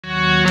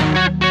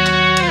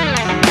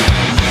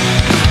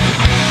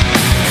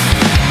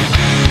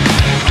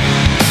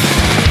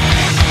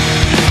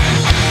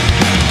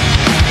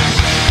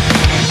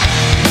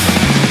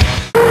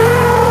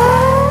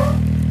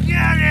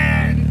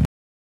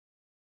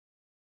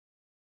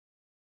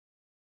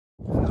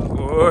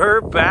we're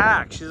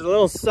back. She's a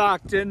little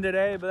socked in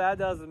today, but that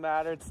doesn't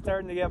matter. It's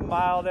starting to get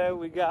mild out.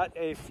 We got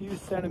a few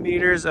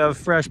centimeters of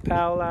fresh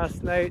pow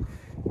last night.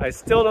 I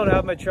still don't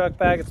have my truck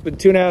back. It's been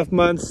 2.5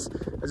 months.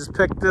 I just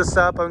picked this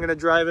up. I'm gonna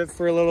drive it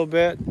for a little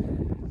bit.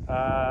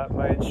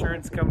 My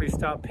insurance company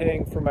stopped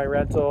paying for my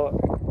rental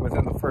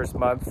within the first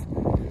month.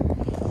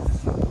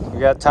 We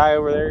got Ty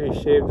over there. He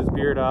shaved his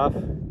beard off.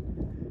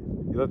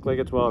 He looked like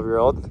a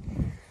 12-year-old.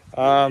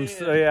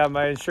 So yeah,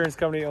 my insurance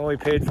company only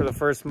paid for the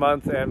first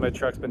month, and my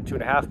truck's been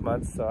 2.5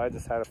 months, so I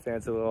just had a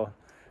fancy little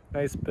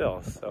nice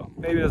bill. So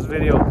maybe this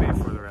video will pay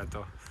for the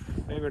rental,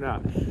 maybe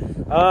not.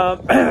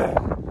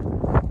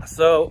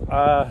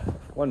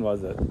 When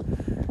was it?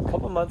 A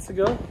couple months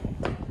ago,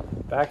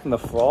 back in the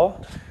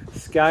fall,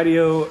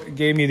 Skydio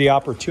gave me the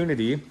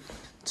opportunity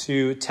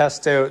to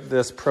test out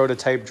this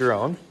prototype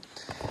drone,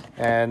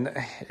 and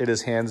it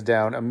is hands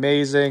down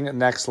amazing,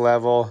 next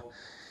level.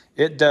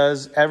 It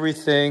does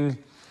everything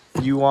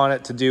you want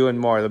it to do and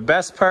more. The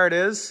best part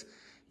is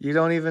you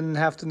don't even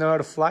have to know how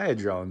to fly a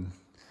drone.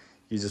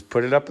 You just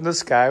put it up in the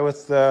sky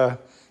with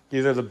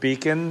either the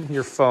beacon,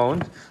 your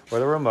phone, or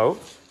the remote,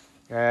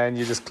 and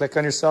you just click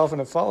on yourself and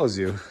it follows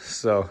you.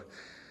 So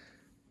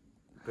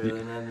better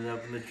than ending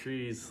up in the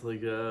trees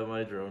like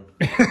my drone.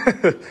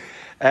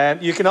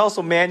 And you can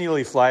also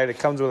manually fly it. It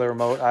comes with a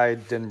remote. I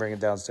didn't bring it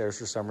downstairs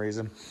for some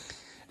reason.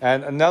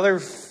 And another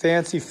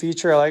fancy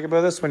feature I like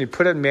about this, when you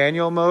put it in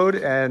manual mode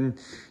and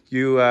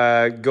you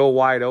go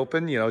wide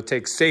open, you know,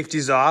 take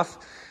safeties off,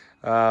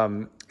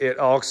 it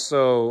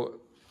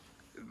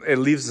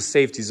leaves the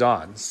safeties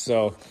on.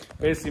 So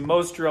basically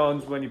most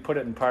drones, when you put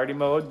it in party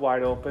mode,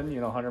 wide open, you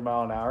know, 100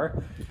 mile an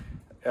hour,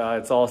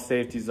 it's all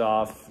safeties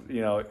off.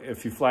 You know,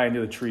 if you fly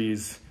into the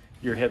trees,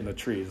 you're hitting the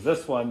trees.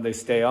 This one, they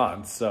stay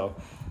on. So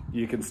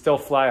you can still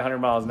fly 100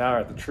 miles an hour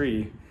at the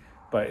tree,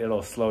 but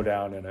it'll slow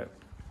down and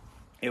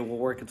it will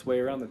work its way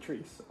around the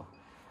tree. So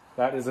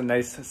that is a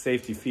nice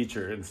safety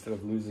feature instead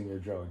of losing your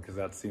drone, because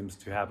that seems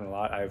to happen a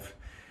lot. I've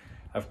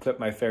clipped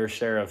my fair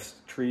share of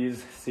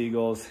trees,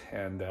 seagulls,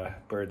 and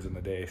birds in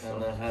the day. So.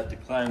 And I had to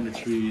climb the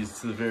trees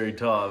to the very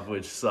top,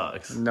 which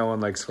sucks. No one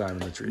likes climbing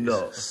the trees.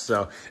 No.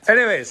 So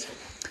anyways,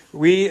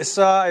 we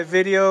saw a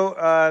video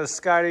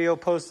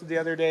Skydio posted the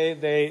other day.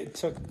 They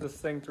took this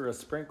thing through a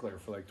sprinkler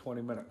for like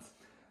 20 minutes.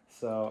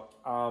 So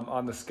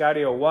on the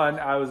Skydio 1,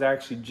 I was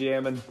actually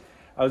jamming.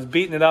 I was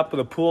beating it up with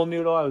a pool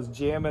noodle. I was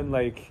jamming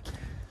like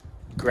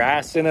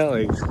grass in it,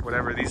 like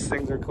whatever these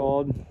things are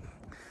called. It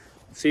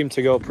seemed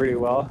to go pretty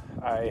well.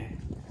 I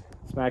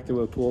smacked it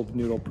with a pool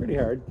noodle pretty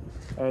hard.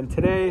 And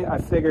today I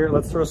figured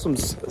let's throw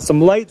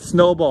some light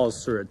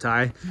snowballs through it,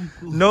 Ty.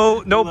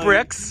 No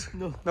bricks,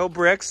 no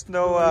bricks,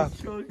 no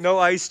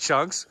ice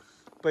chunks.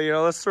 But you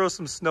know, let's throw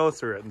some snow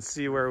through it and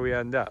see where we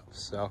end up.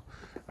 So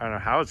I don't know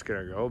how it's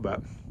gonna go,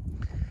 but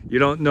you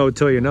don't know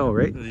till you know,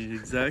 right?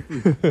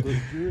 Exactly. Let's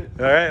do it.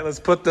 All right, let's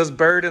put this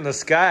bird in the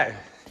sky.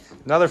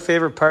 Another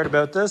favorite part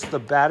about this, the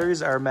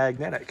batteries are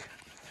magnetic.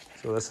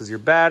 So this is your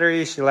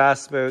battery. She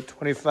lasts about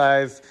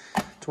 25,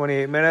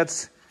 28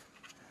 minutes.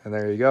 And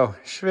there you go,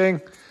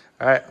 swing.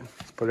 All right,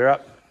 let's put her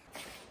up.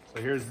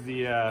 So here's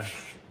the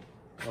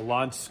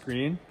launch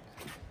screen.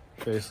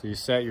 Basically, you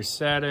set your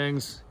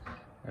settings.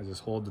 I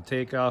just hold the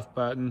takeoff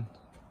button.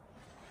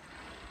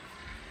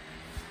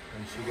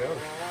 And she goes.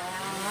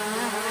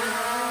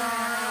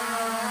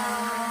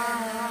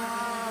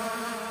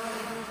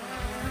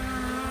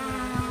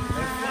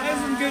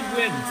 Good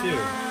wind too.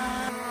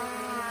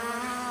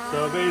 So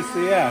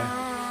basically, yeah,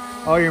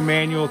 all your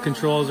manual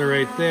controls are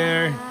right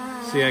there.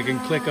 See, I can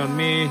click on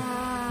me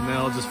and then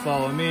it'll just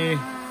follow me.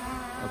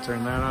 I'll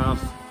turn that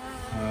off.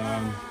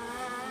 Yeah,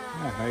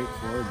 height,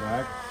 forward,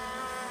 back.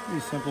 Pretty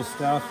simple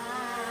stuff.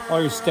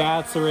 All your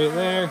stats are right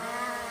there.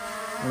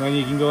 And then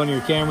you can go into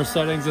your camera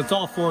settings. It's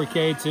all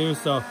 4K too,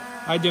 so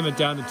I dim it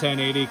down to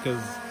 1080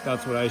 because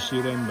that's what I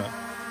shoot in. But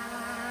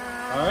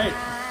all right,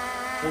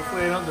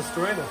 hopefully I don't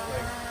destroy this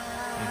thing.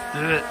 Let's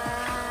do it.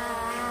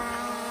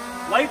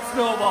 Light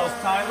snowballs,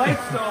 Ty. Light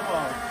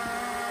snowballs.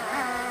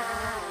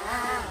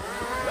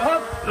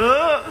 Up.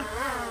 You're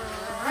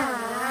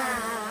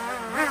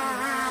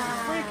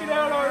freaking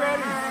out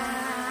already.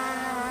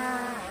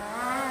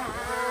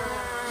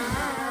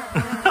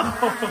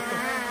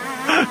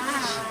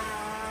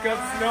 It's got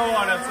snow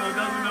on it, so it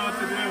doesn't know what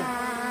to do.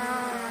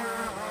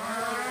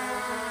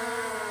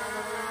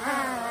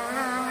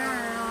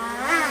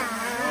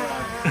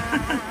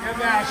 Get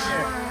back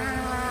here.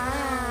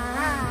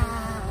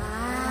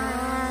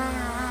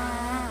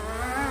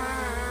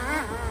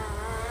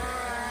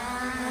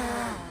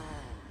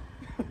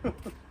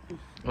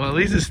 Well, at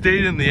least it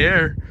stayed in the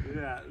air.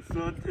 Yeah,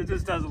 so it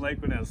just doesn't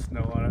like when it has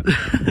snow on it.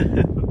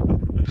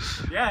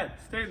 Yeah, it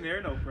stayed in the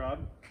air, no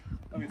problem.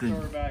 Let me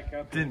throw her back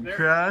up. Didn't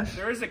crash?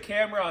 There is a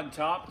camera on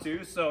top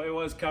too, so it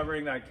was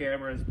covering that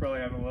camera. It's probably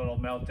having a little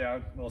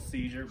meltdown, a little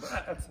seizure,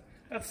 but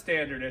that's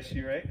standard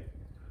issue, right?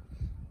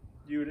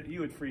 You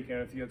would freak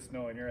out if you had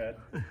snow on your head.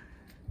 I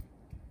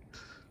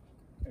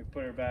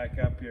put her back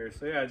up here.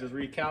 So yeah, it just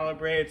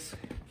recalibrates.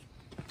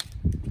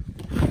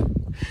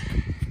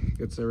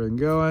 Gets everything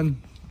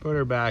going. Put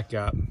her back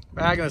up.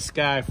 Back in the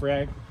sky,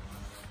 Frank.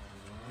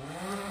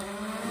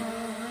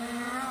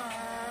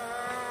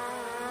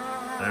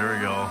 There we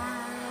go.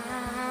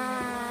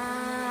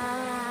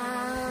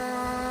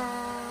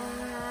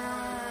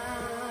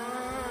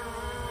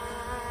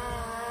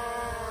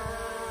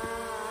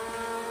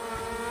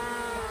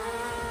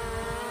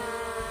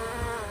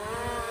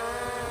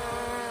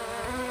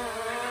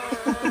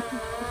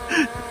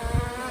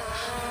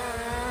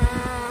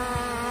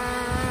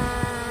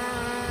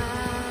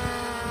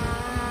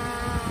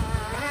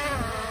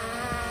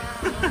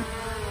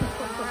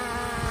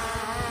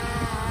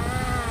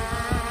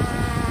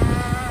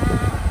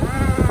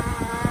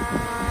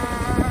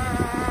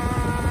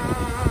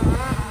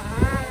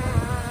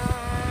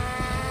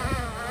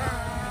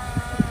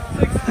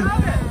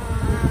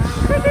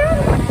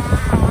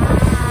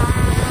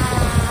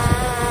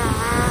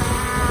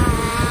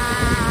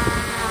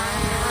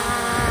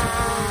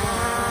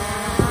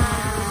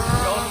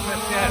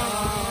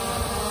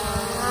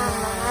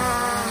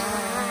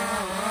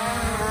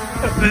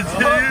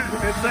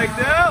 It's like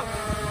no.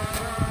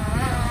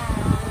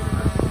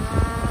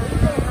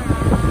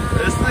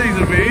 This thing's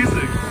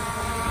amazing.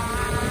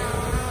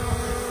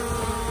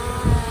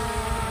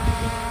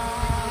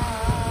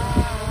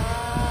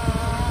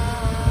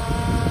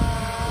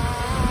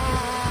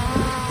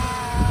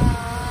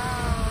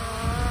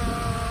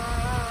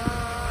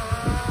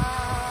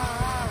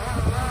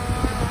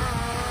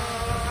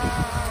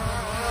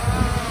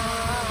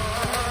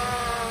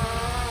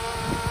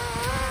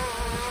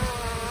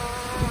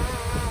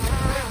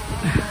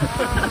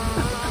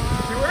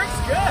 She works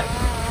good.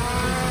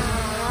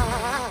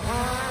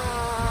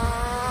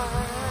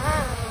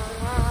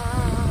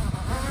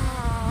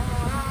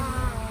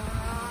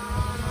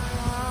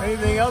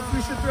 Anything else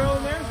we should throw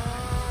in there?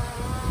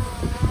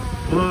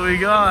 What we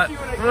got?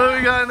 What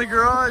we got in the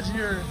garage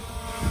here?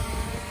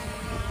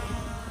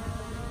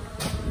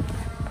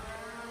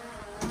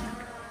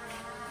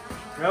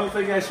 I don't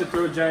think I should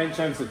throw giant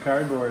chunks of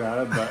cardboard at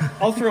it, but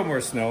I'll throw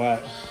more snow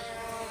at it.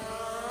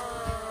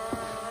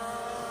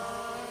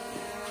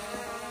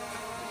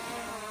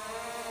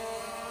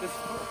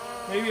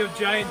 Maybe a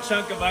giant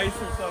chunk of ice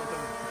or something.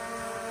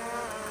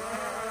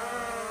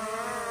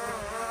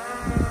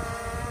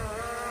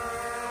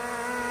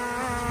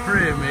 It's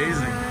pretty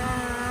amazing.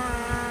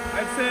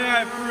 I'd say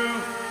I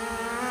approve.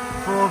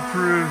 Full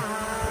approved.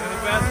 And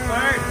the best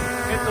part,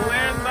 hit the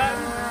land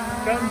button,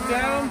 comes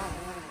down,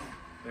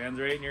 lands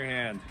right in your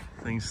hand.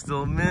 Thing's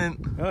still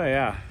mint. Oh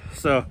yeah.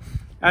 So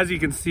as you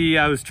can see,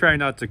 I was trying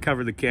not to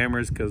cover the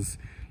cameras because,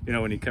 you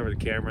know, when you cover the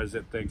cameras,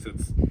 it thinks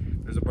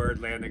there's a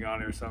bird landing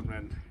on it or something,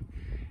 and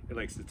it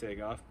likes to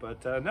take off.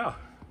 But no,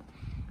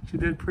 she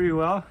did pretty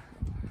well.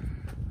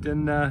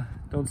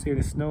 Don't see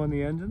any snow in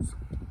the engines,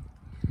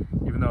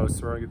 even though I was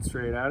throwing it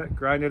straight at it.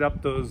 Grinded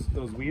up those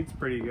weeds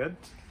pretty good.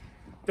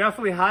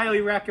 Definitely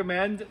highly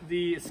recommend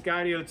the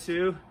Skydio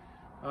 2.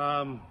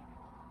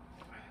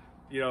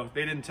 You know,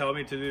 they didn't tell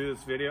me to do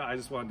this video. I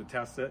just wanted to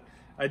test it.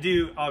 I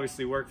do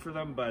obviously work for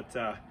them, but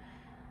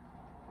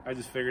I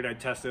just figured I'd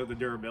test out the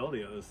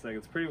durability of this thing.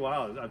 It's pretty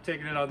wild. I've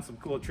taken it on some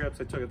cool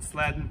trips. I took it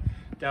sledding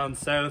down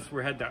south.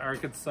 We're heading to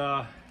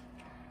Arkansas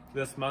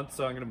this month,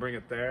 so I'm gonna bring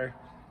it there.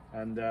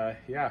 And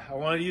yeah, I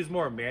want to use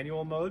more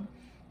manual mode.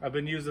 I've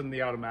been using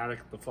the automatic,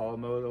 the follow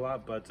mode a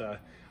lot, but I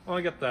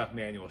want to get the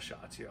manual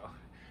shots, you know.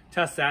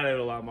 Test that out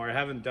a lot more. I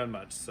haven't done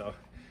much, so.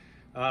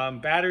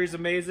 Battery's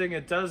amazing.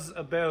 It does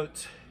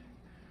about,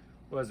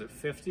 what is it,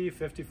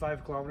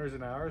 55 kilometers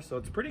an hour, so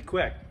it's pretty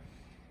quick.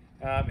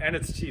 And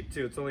it's cheap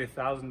too. It's only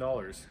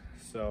 $1,000.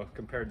 So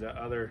compared to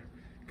other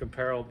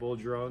comparable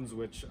drones,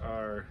 which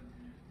are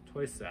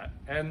twice that.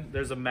 And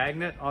there's a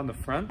magnet on the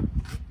front,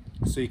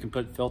 so you can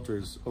put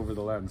filters over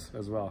the lens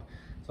as well.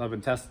 So I've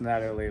been testing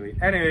that out lately.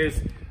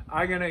 Anyways,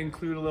 I'm gonna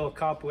include a little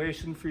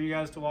compilation for you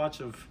guys to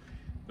watch of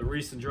the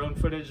recent drone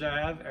footage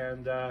I have,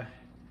 and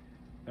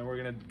then we're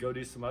gonna go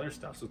do some other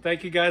stuff. So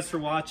thank you guys for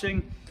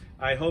watching.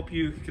 I hope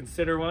you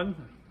consider one.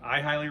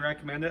 I highly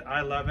recommend it.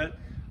 I love it.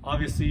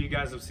 Obviously, you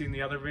guys have seen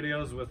the other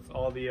videos with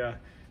all the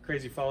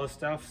crazy follow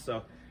stuff.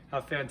 So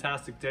have a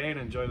fantastic day and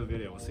enjoy the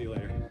video. We'll see you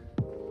later.